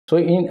So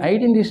in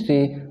IT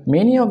industry,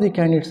 many of the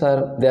candidates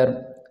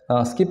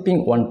are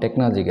skipping one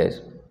technology,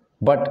 guys,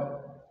 but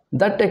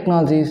that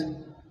technology is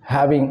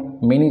having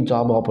many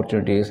job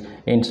opportunities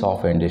in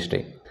software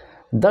industry.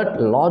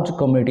 That large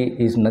community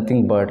is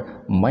nothing but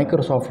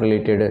Microsoft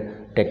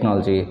related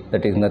technology,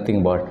 that is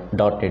nothing but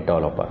 .NET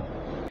developer.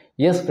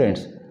 Yes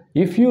friends,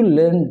 if you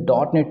learn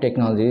 .NET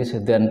technologies,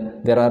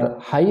 then there are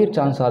higher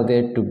chances are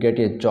there to get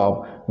a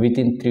job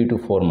within 3 to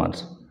 4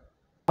 months.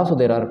 Also,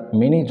 there are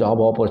many job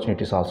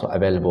opportunities also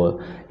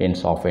available in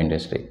software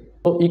industry.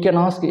 So you can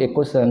ask a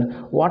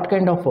question, what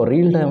kind of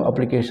real-time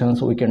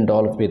applications we can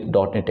develop with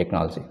 .NET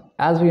technology?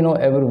 As we know,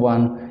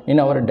 everyone in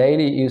our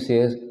daily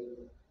usage,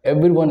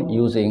 everyone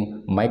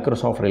using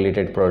Microsoft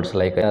related products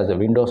like as a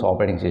Windows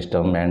operating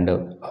system and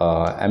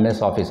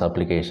MS Office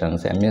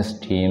applications, MS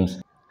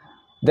Teams.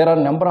 There are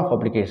a number of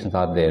applications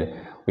are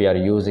there we are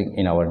using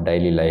in our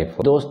daily life.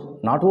 Those,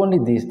 not only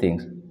these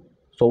things,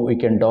 so we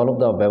can develop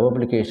the web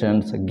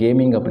applications,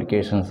 gaming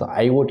applications,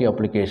 IoT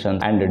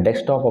applications, and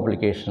desktop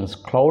applications,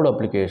 cloud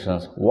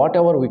applications,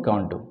 whatever we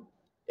can do.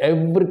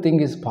 Everything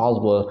is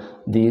possible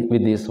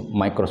with these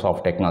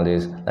Microsoft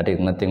technologies, that is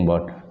nothing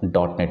but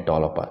 .NET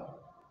developer.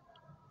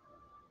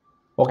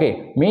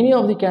 Okay, many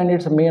of the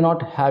candidates may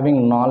not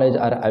having knowledge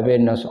or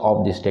awareness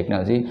of this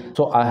technology.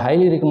 So I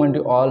highly recommend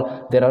you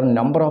all, there are a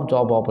number of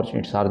job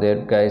opportunities are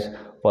there, guys,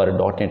 for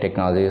 .NET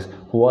technologies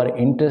who are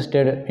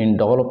interested in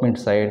development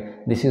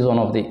side. This is one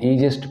of the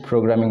easiest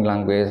programming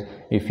language.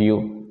 If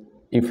you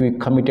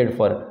committed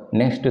for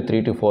next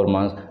 3 to 4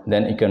 months,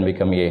 then you can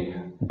become a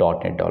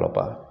 .NET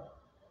developer.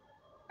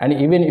 And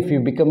even if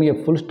you become a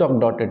full stack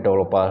 .NET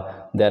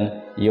developer,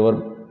 then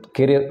your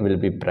career will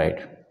be bright.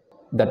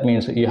 That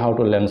means you have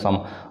to learn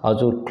some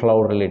Azure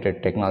cloud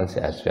related technology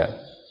as well.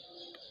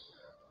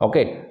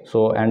 Okay,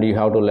 so and you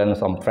have to learn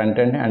some front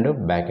end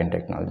and back end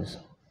technologies.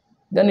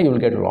 Then you will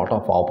get a lot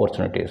of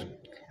opportunities,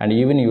 and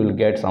even you will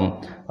get some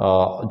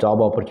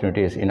job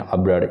opportunities in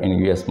abroad in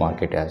US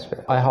market as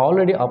well. I have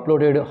already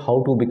uploaded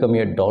how to become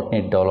a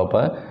 .NET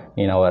developer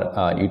in our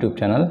YouTube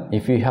channel.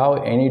 If you have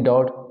any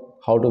doubt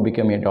how to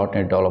become a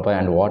 .NET developer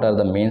and what are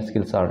the main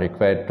skills are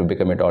required to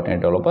become a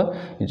 .NET developer,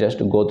 you just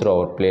go through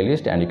our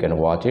playlist and you can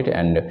watch it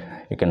and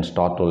you can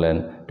start to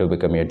learn to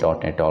become a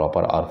 .NET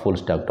developer or full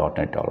stack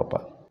 .NET developer.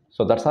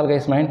 So that's all,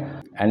 guys,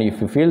 mine. And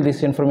if you feel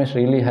this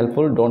information really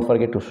helpful, don't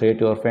forget to share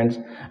to your friends,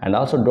 and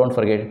also don't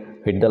forget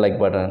hit the like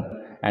button.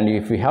 And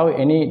if you have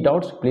any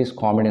doubts, please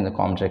comment in the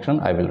comment section.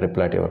 I will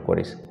reply to your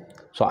queries.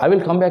 So I will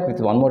come back with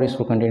one more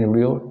useful content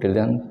video. Till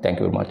then, thank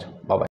you very much. Bye bye.